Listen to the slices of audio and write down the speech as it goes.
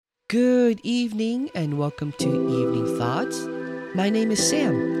Good evening and welcome to Evening Thoughts. My name is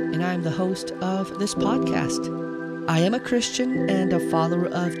Sam and I am the host of this podcast. I am a Christian and a follower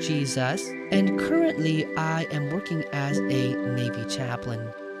of Jesus, and currently I am working as a Navy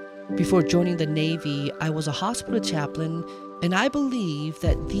chaplain. Before joining the Navy, I was a hospital chaplain, and I believe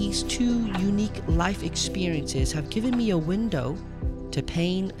that these two unique life experiences have given me a window to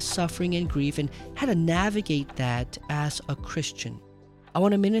pain, suffering, and grief, and how to navigate that as a Christian. I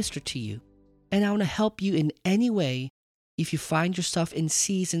want to minister to you, and I want to help you in any way if you find yourself in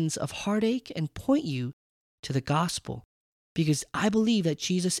seasons of heartache and point you to the gospel, because I believe that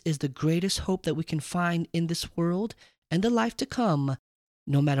Jesus is the greatest hope that we can find in this world and the life to come,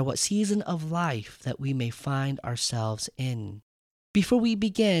 no matter what season of life that we may find ourselves in. Before we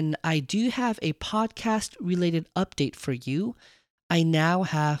begin, I do have a podcast-related update for you. I now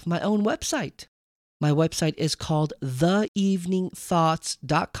have my own website. My website is called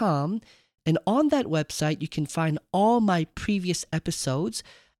theeveningthoughts.com, and on that website you can find all my previous episodes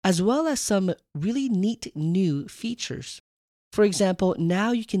as well as some really neat new features. For example,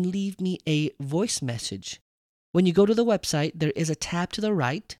 now you can leave me a voice message. When you go to the website, there is a tab to the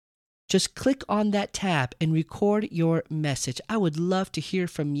right. Just click on that tab and record your message. I would love to hear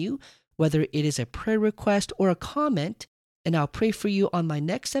from you, whether it is a prayer request or a comment, and I'll pray for you on my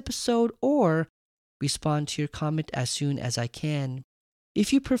next episode or respond to your comment as soon as I can.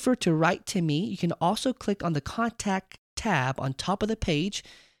 If you prefer to write to me, you can also click on the contact tab on top of the page,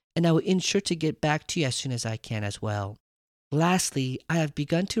 and I will ensure to get back to you as soon as I can as well. Lastly, I have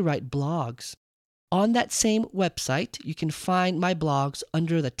begun to write blogs. On that same website, you can find my blogs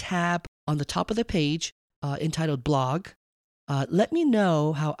under the tab on the top of the page entitled Blog. Let me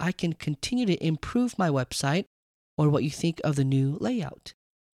know how I can continue to improve my website or what you think of the new layout.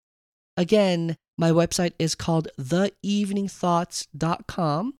 Again, my website is called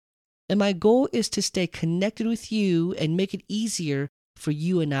theeveningthoughts.com, and my goal is to stay connected with you and make it easier for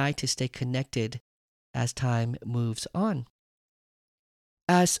you and I to stay connected as time moves on.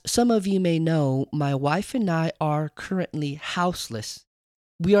 As some of you may know, my wife and I are currently houseless.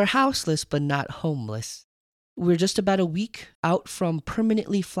 We are houseless but not homeless. We're just about a week out from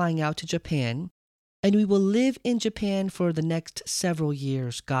permanently flying out to Japan, and we will live in Japan for the next several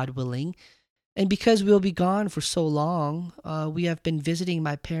years, God willing. And because we'll be gone for so long, we have been visiting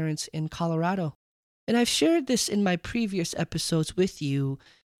my parents in Colorado. And I've shared this in my previous episodes with you,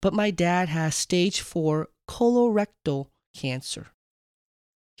 but my dad has stage 4 colorectal cancer.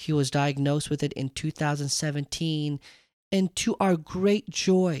 He was diagnosed with it in 2017, and to our great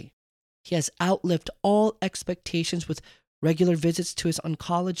joy, he has outlived all expectations with regular visits to his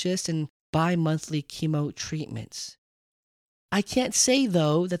oncologist and bi-monthly chemo treatments. I can't say,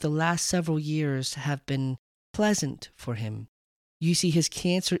 though, that the last several years have been pleasant for him. You see, his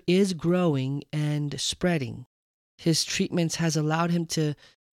cancer is growing and spreading. His treatments has allowed him to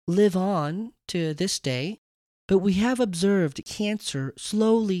live on to this day, but we have observed cancer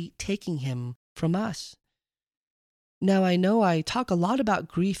slowly taking him from us. Now, I know I talk a lot about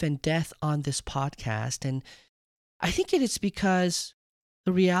grief and death on this podcast, and I think it is because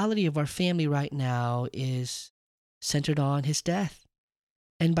the reality of our family right now is centered on his death.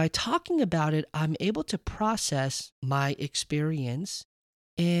 And by talking about it, I'm able to process my experience.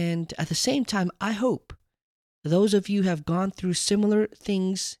 And at the same time, I hope those of you who have gone through similar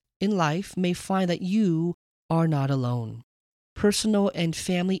things in life may find that you are not alone. Personal and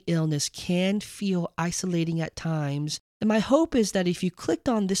family illness can feel isolating at times. And my hope is that if you clicked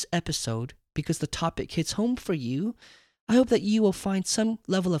on this episode because the topic hits home for you, I hope that you will find some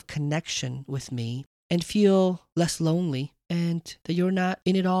level of connection with me and feel less lonely, and that you're not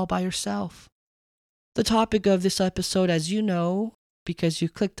in it all by yourself. The topic of this episode, as you know, because you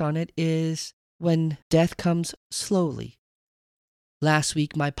clicked on it, is when death comes slowly. Last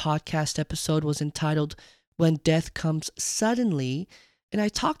week, my podcast episode was entitled When Death Comes Suddenly, and I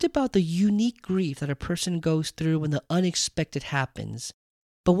talked about the unique grief that a person goes through when the unexpected happens.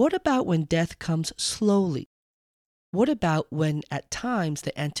 But what about when death comes slowly? What about when, at times,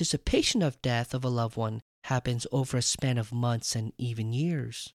 the anticipation of death of a loved one happens over a span of months and even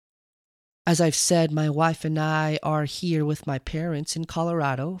years? As I've said, my wife and I are here with my parents in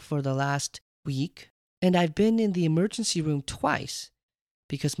Colorado for the last week, and I've been in the emergency room twice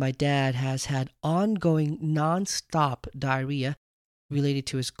because my dad has had ongoing non-stop diarrhea related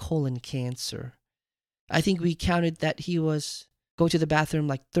to his colon cancer. I think we counted that he was going to the bathroom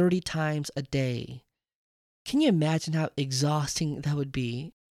like 30 times a day. Can you imagine how exhausting that would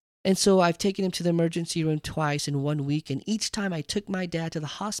be? And so I've taken him to the emergency room twice in 1 week, and each time I took my dad to the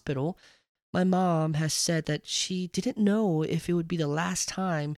hospital, my mom has said that she didn't know if it would be the last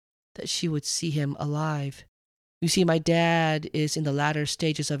time that she would see him alive. You see, my dad is in the latter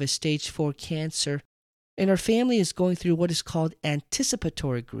stages of his stage 4 cancer, and our family is going through what is called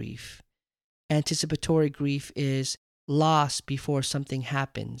anticipatory grief. Anticipatory grief is loss before something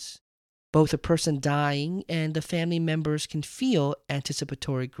happens. Both a person dying and the family members can feel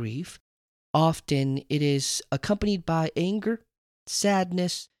anticipatory grief. Often it is accompanied by anger,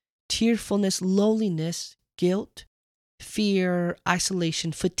 sadness, tearfulness, loneliness, guilt, fear,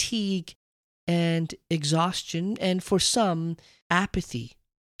 isolation, fatigue, and exhaustion. And for some, apathy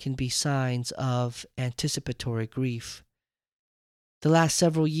can be signs of anticipatory grief. The last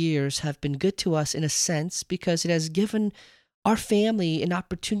several years have been good to us in a sense because it has given our family an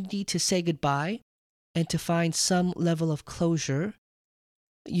opportunity to say goodbye and to find some level of closure.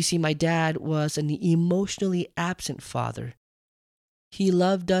 You see, my dad was an emotionally absent father. He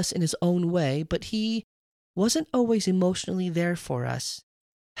loved us in his own way, but he wasn't always emotionally there for us.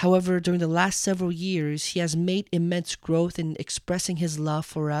 However, during the last several years, he has made immense growth in expressing his love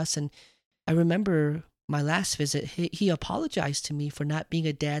for us. And I remember my last visit, he apologized to me for not being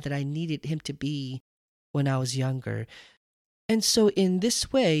a dad that I needed him to be when I was younger. And so in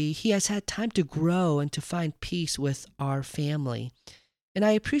this way, he has had time to grow and to find peace with our family. And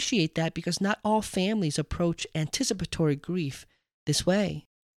I appreciate that because not all families approach anticipatory grief this way.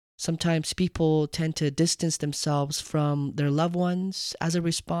 Sometimes people tend to distance themselves from their loved ones as a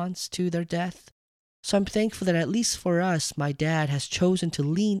response to their death. So I'm thankful that at least for us, my dad has chosen to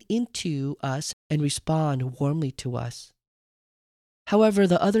lean into us and respond warmly to us. However,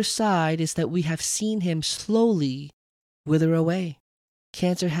 the other side is that we have seen him slowly wither away.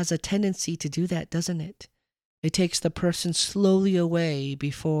 Cancer has a tendency to do that, doesn't it? It takes the person slowly away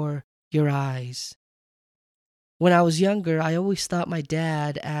before your eyes. When I was younger, I always thought my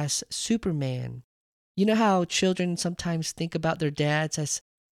dad as Superman. You know how children sometimes think about their dads as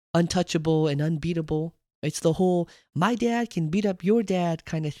untouchable and unbeatable? It's the whole, my dad can beat up your dad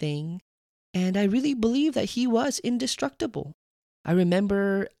kind of thing. And I really believe that he was indestructible. I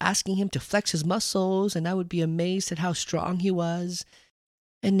remember asking him to flex his muscles, and I would be amazed at how strong he was.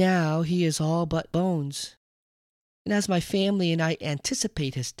 And now he is all but bones. And as my family and I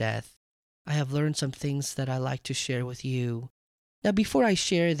anticipate his death, I have learned some things that I like to share with you. Now, before I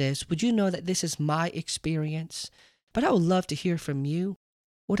share this, would you know that this is my experience? But I would love to hear from you.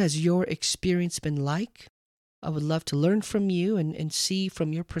 What has your experience been like? I would love to learn from you and see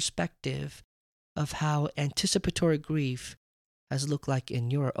from your perspective of how anticipatory grief has looked like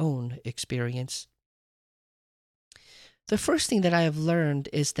in your own experience. The first thing that I have learned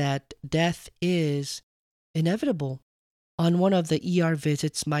is that death is inevitable. On one of the ER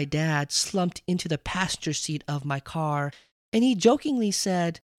visits, my dad slumped into the passenger seat of my car, and he jokingly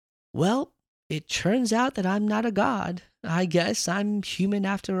said, "Well, it turns out that I'm not a god. I guess I'm human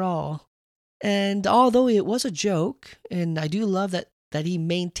after all." And although it was a joke, and I do love that he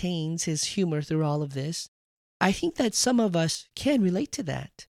maintains his humor through all of this, I think that some of us can relate to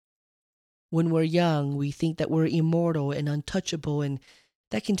that. When we're young, we think that we're immortal and untouchable, and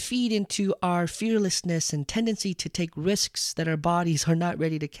that can feed into our fearlessness and tendency to take risks that our bodies are not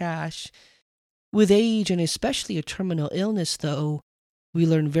ready to cash. With age, and especially a terminal illness, though, we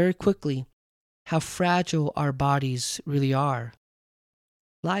learn very quickly how fragile our bodies really are.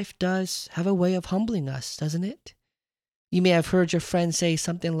 Life does have a way of humbling us, doesn't it? You may have heard your friend say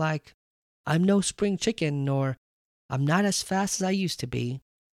something like, "I'm no spring chicken," or "I'm not as fast as I used to be."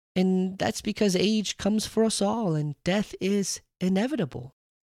 And that's because age comes for us all and death is inevitable.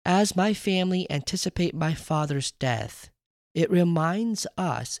 As my family anticipate my father's death, it reminds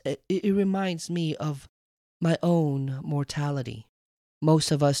me of my own mortality. Most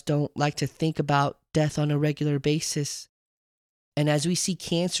of us don't like to think about death on a regular basis. And as we see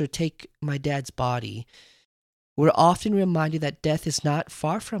cancer take my dad's body, we're often reminded that death is not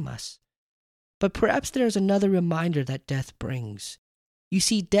far from us. But perhaps there's another reminder that death brings. You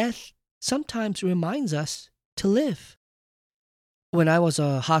see, death sometimes reminds us to live. When I was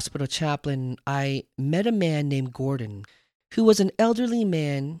a hospital chaplain, I met a man named Gordon, who was an elderly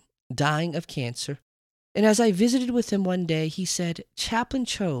man dying of cancer. And as I visited with him one day, he said, "Chaplain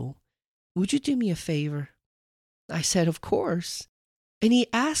Cho, would you do me a favor?" I said, "Of course." And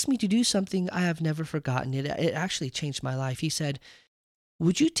he asked me to do something I have never forgotten. It actually changed my life. He said,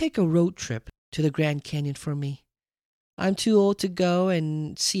 "Would you take a road trip to the Grand Canyon for me? I'm too old to go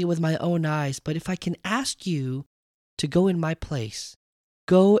and see it with my own eyes, but if I can ask you to go in my place,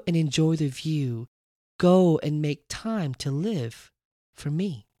 go and enjoy the view, go and make time to live for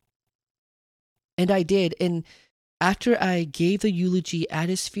me." And I did. And after I gave the eulogy at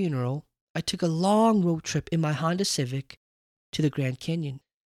his funeral, I took a long road trip in my Honda Civic to the Grand Canyon.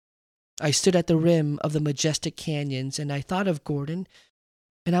 I stood at the rim of the majestic canyons and I thought of Gordon,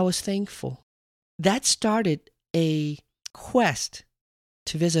 and I was thankful. That started a quest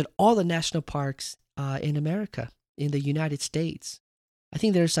to visit all the national parks in America, in the United States. I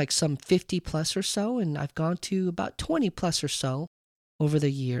think there's like some 50 plus or so, and I've gone to about 20 plus or so over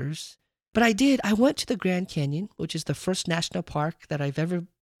the years. But I went to the Grand Canyon, which is the first national park that I've ever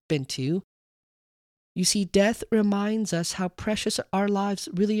been to. You see, death reminds us how precious our lives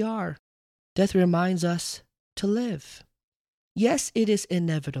really are. Death reminds us to live. Yes, it is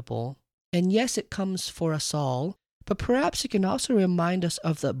inevitable, and yes, it comes for us all, but perhaps it can also remind us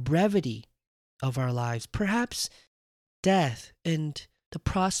of the brevity of our lives. Perhaps death and the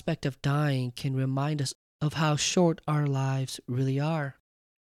prospect of dying can remind us of how short our lives really are.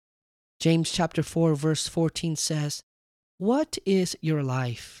 James chapter 4 verse 14 says, "What is your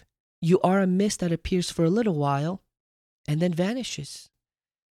life? You are a mist that appears for a little while and then vanishes."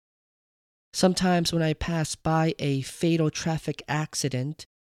 Sometimes when I pass by a fatal traffic accident,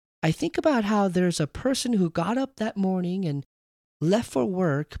 I think about how there's a person who got up that morning and left for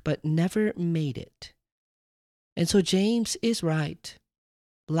work but never made it. And so James is right.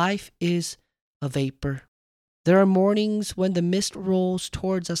 Life is a vapor. There are mornings when the mist rolls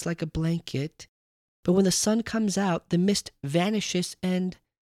towards us like a blanket, but when the sun comes out, the mist vanishes and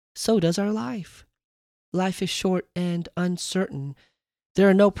so does our life. Life is short and uncertain. There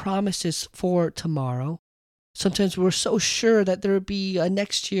are no promises for tomorrow. Sometimes we're so sure that there will be a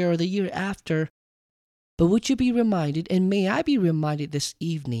next year or the year after. But would you be reminded, and may I be reminded this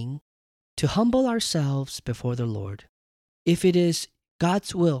evening, to humble ourselves before the Lord. If it is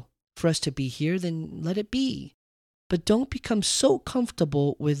God's will for us to be here, then let it be. But don't become so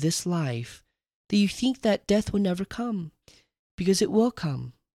comfortable with this life that you think that death will never come, because it will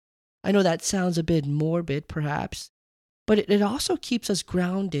come. I know that sounds a bit morbid, perhaps, but it also keeps us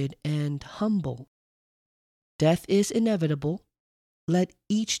grounded and humble. Death is inevitable. Let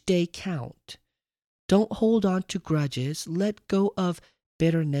each day count. Don't hold on to grudges. Let go of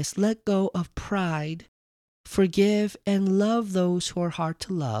bitterness. Let go of pride. Forgive and love those who are hard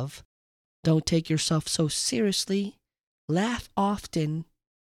to love. Don't take yourself so seriously. Laugh often.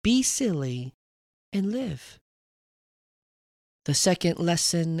 Be silly and live. The second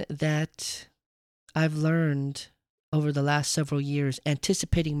lesson that I've learned over the last several years,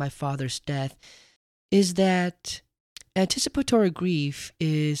 anticipating my father's death, is that anticipatory grief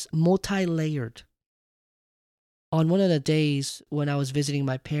is multi-layered. On one of the days when I was visiting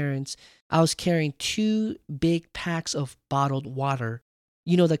my parents, I was carrying 2 big packs of bottled water.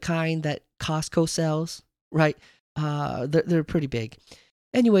 You know, the kind that Costco sells, right? They're pretty big.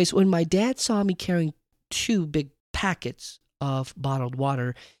 Anyways, when my dad saw me carrying 2 big packets of bottled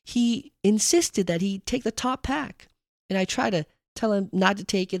water, he insisted that he take the top pack. And I tried to tell him not to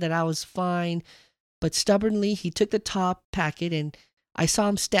take it, that I was fine. But stubbornly, he took the top packet, and I saw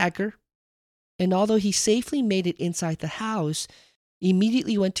him stagger. And although he safely made it inside the house, he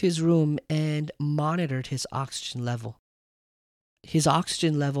immediately went to his room and monitored his oxygen level. His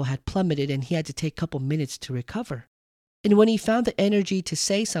oxygen level had plummeted, and he had to take a couple minutes to recover. And when he found the energy to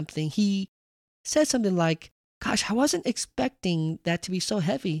say something, he said something like, "Gosh, I wasn't expecting that to be so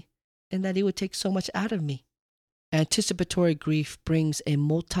heavy and that it would take so much out of me." Anticipatory grief brings a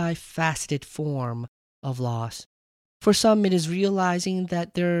multifaceted form of loss. For some, it is realizing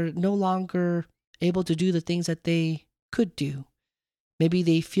that they're no longer able to do the things that they could do. Maybe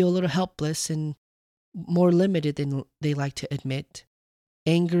they feel a little helpless and more limited than they like to admit.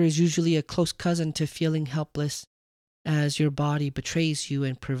 Anger is usually a close cousin to feeling helpless, as your body betrays you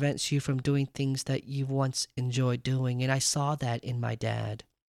and prevents you from doing things that you once enjoyed doing. And I saw that in my dad.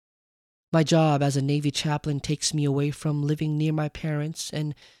 My job as a Navy chaplain takes me away from living near my parents,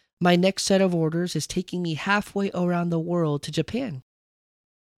 and my next set of orders is taking me halfway around the world to Japan.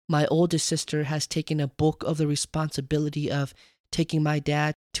 My oldest sister has taken a bulk of the responsibility of taking my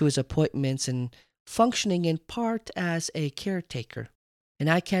dad to his appointments and functioning in part as a caretaker. And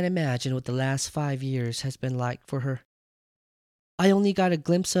I can't imagine what the last 5 years has been like for her. I only got a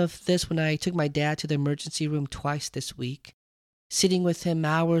glimpse of this when I took my dad to the emergency room twice this week. Sitting with him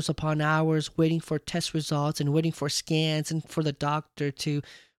hours upon hours, waiting for test results and waiting for scans and for the doctor to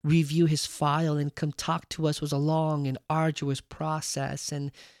review his file and come talk to us was a long and arduous process.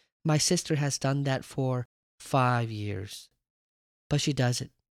 And my sister has done that for 5 years. But she does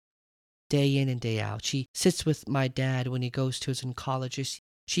it day in and day out. She sits with my dad when he goes to his oncologist.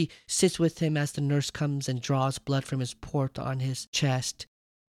 She sits with him as the nurse comes and draws blood from his port on his chest.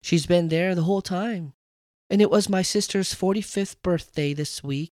 She's been there the whole time. And it was my sister's 45th birthday this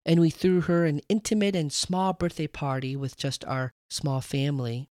week, and we threw her an intimate and small birthday party with just our small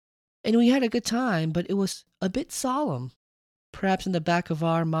family. And we had a good time, but it was a bit solemn. Perhaps in the back of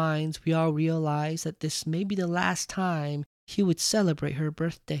our minds, we all realized that this may be the last time he would celebrate her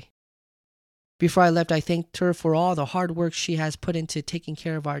birthday. Before I left, I thanked her for all the hard work she has put into taking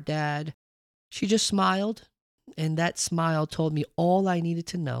care of our dad. She just smiled, and that smile told me all I needed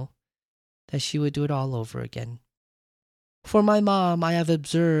to know, that she would do it all over again. For my mom, I have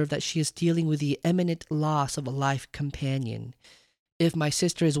observed that she is dealing with the imminent loss of a life companion. If my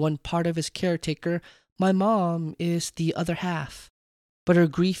sister is one part of his caretaker, my mom is the other half. But her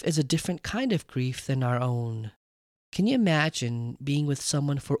grief is a different kind of grief than our own. Can you imagine being with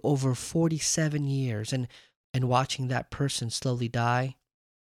someone for over 47 years and watching that person slowly die?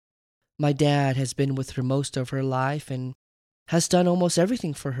 My dad has been with her most of her life and has done almost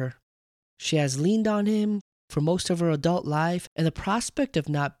everything for her. She has leaned on him for most of her adult life, and the prospect of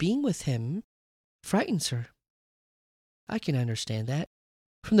not being with him frightens her. I can understand that.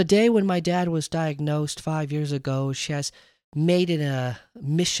 From the day when my dad was diagnosed 5 years ago, she has made it a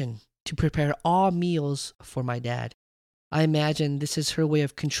mission to prepare all meals for my dad. I imagine this is her way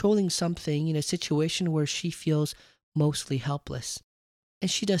of controlling something in a situation where she feels mostly helpless.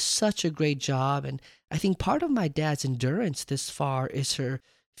 And she does such a great job, and I think part of my dad's endurance this far is her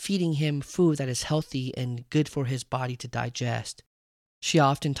feeding him food that is healthy and good for his body to digest. She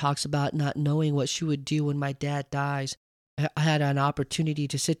often talks about not knowing what she would do when my dad dies. I had an opportunity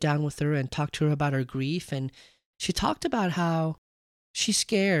to sit down with her and talk to her about her grief, and she talked about how she's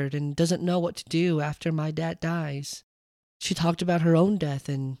scared and doesn't know what to do after my dad dies. She talked about her own death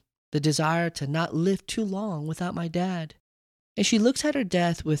and the desire to not live too long without my dad. And she looks at her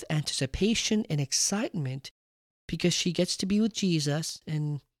death with anticipation and excitement because she gets to be with Jesus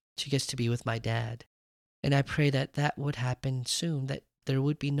and she gets to be with my dad. And I pray that that would happen soon, that there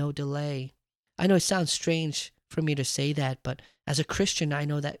would be no delay. I know it sounds strange for me to say that, but as a Christian, I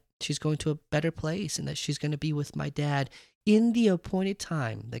know that she's going to a better place and that she's going to be with my dad in the appointed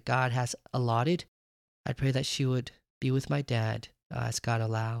time that God has allotted. I pray that she would be with my dad as God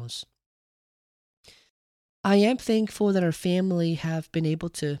allows. I am thankful that our family have been able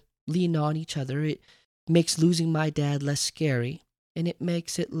to lean on each other. It makes losing my dad less scary, and it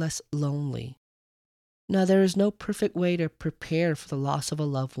makes it less lonely. Now, there is no perfect way to prepare for the loss of a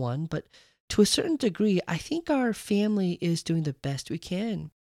loved one, but to a certain degree, I think our family is doing the best we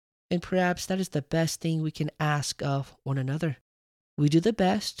can. And perhaps that is the best thing we can ask of one another. We do the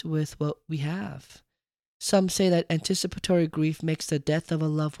best with what we have. Some say that anticipatory grief makes the death of a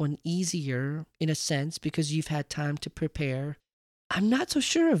loved one easier, in a sense, because you've had time to prepare. I'm not so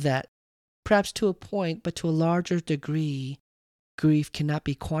sure of that. Perhaps to a point, but to a larger degree, grief cannot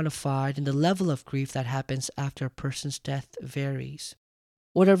be quantified, and the level of grief that happens after a person's death varies.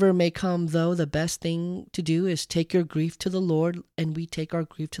 Whatever may come, though, the best thing to do is take your grief to the Lord, and we take our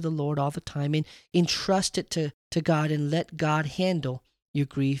grief to the Lord all the time, and entrust it to God and let God handle your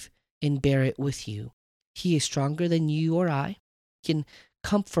grief and bear it with you. He is stronger than you or I. He can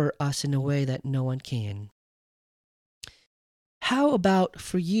comfort us in a way that no one can. How about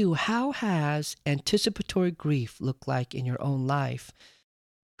for you? How has anticipatory grief looked like in your own life?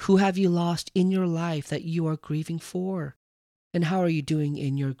 Who have you lost in your life that you are grieving for? And how are you doing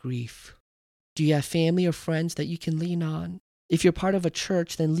in your grief? Do you have family or friends that you can lean on? If you're part of a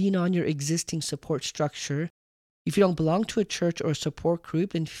church, then lean on your existing support structure. If you don't belong to a church or a support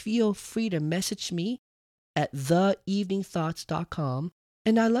group, then feel free to message me at theeveningthoughts.com,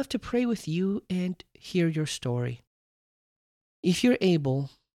 and I'd love to pray with you and hear your story. If you're able,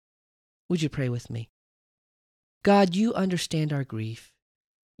 would you pray with me? God, you understand our grief.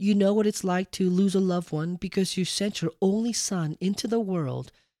 You know what it's like to lose a loved one because you sent your only Son into the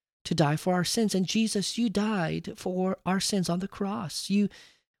world to die for our sins. And Jesus, you died for our sins on the cross. You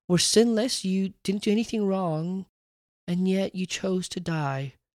were sinless. You didn't do anything wrong. And yet you chose to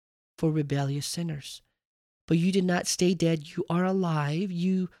die for rebellious sinners. But you did not stay dead. You are alive.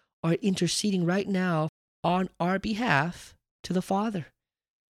 You are interceding right now on our behalf to the Father.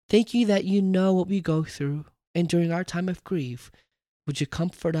 Thank you that you know what we go through. And during our time of grief, would you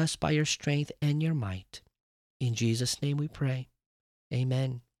comfort us by your strength and your might? In Jesus' name we pray.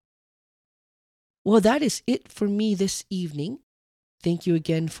 Amen. Well, that is it for me this evening. Thank you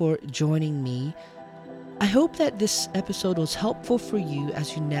again for joining me. I hope that this episode was helpful for you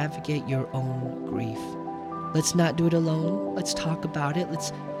as you navigate your own grief. Let's not do it alone. Let's talk about it.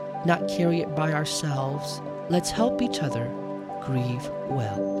 Let's not carry it by ourselves. Let's help each other grieve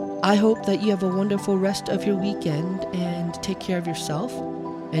well. I hope that you have a wonderful rest of your weekend and take care of yourself.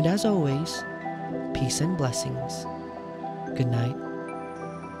 And as always, peace and blessings. Good night.